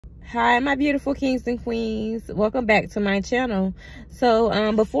Hi, my beautiful kings and queens. Welcome back to my channel.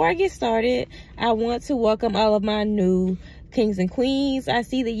 So before I get started, I want to welcome all of my new kings and queens. I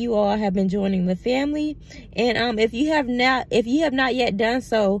see that you all have been joining the family, and if you have not yet done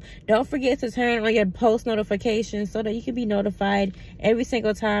so, don't forget to turn on your post notifications so that you can be notified every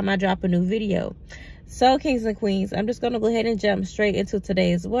single time I drop a new video. So, kings and queens, I'm just going to go ahead and jump straight into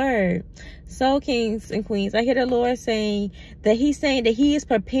today's word. So, kings and queens, I hear the Lord saying that He's saying that He is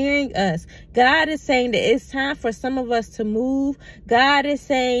preparing us. God is saying that it's time for some of us to move. God is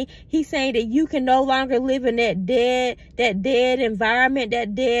saying, He's saying that you can no longer live in that dead environment,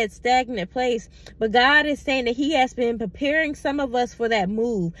 that dead, stagnant place. But God is saying that He has been preparing some of us for that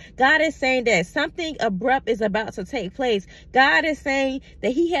move. God is saying that something abrupt is about to take place. God is saying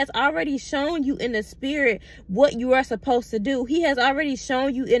that He has already shown you in the spirit what you are supposed to do. He has already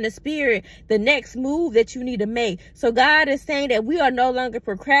shown you in the spirit the next move that you need to make. So God is saying that we are no longer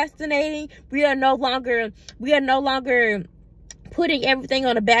procrastinating. We are no longer putting everything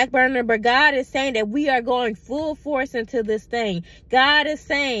on the back burner, but God is saying that we are going full force into this thing. God is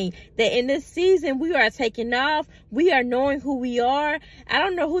saying that in this season, we are taking off. We are knowing who we are. I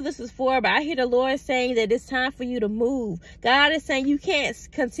don't know who this is for, but I hear the Lord saying that it's time for you to move. God is saying you can't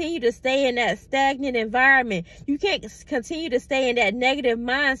continue to stay in that stagnant environment. You can't continue to stay in that negative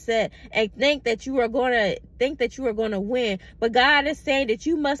mindset and think that you are going to win. But God is saying that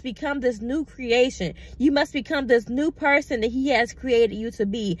you must become this new creation. You must become this new person that He has created you to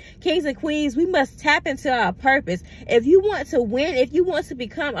be. Kings and queens, we must tap into our purpose. If you want to win, if you want to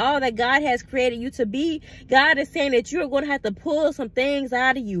become all that God has created you to be, God is saying that you're going to have to pull some things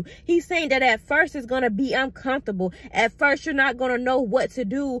out of you. He's saying that at first it's going to be uncomfortable. At first you're not going to know what to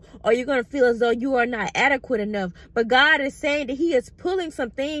do, or you're going to feel as though you are not adequate enough. But God is saying that He is pulling some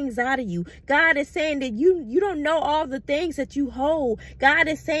things out of you. God is saying that you don't know all the things that you hold. God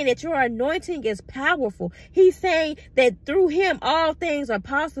is saying that your anointing is powerful. He's saying that through Him all things are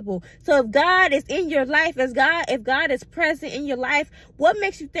possible. So if God is in your life, if God is present in your life, what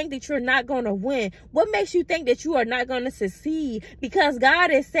makes you think that you're not going to win? What makes you think that you are not going to succeed? Because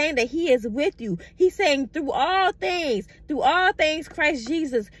God is saying that He is with you. He's saying through all things, Christ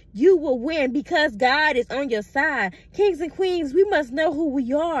Jesus, you will win because God is on your side. Kings and queens, we must know who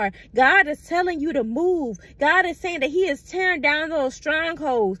we are. God is telling you to move. God is saying that He is tearing down those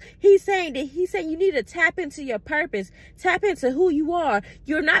strongholds. He's saying you need to tap into your purpose. Tap into who you are.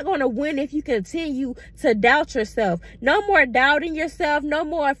 You're not going to win if you continue to doubt yourself. No more doubting yourself. No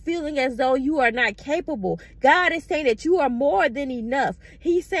more feeling as though you are not capable. God is saying that you are more than enough.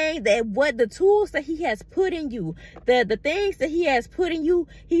 He's saying that what the tools that He has put in you, the things that He has put in you,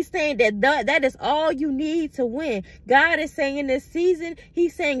 He's saying that is all you need to win. God is saying in this season,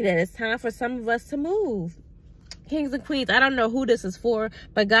 He's saying that it's time for some of us to move. Kings and queens, I don't know who this is for,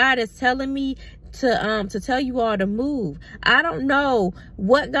 but God is telling me to tell you all to move. I don't know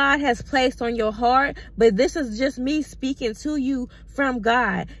what God has placed on your heart, but this is just me speaking to you from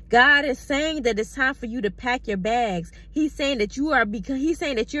God. God is saying that it's time for you to pack your bags. He's saying that you're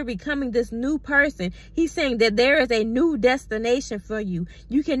becoming this new person. He's saying that there is a new destination for you.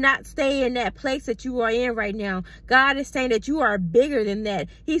 You cannot stay in that place that you are in right now. God is saying that you are bigger than that.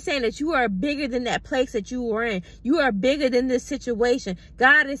 He's saying that you are bigger than that place that you are in. You are bigger than this situation.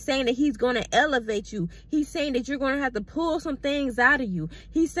 God is saying that He's going to elevate you. He's saying that you're going to have to pull some things out of you.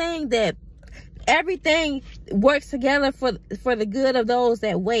 He's saying that everything works together for the good of those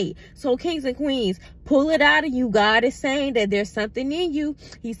that wait. So kings and queens, pull it out of you. God is saying that there's something in you.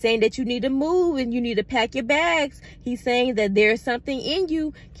 He's saying that you need to move and you need to pack your bags. He's saying that there's something in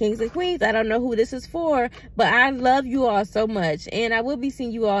you. Kings and queens, I don't know who this is for, but I love you all so much. And I will be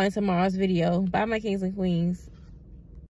seeing you all in tomorrow's video. Bye, my kings and queens.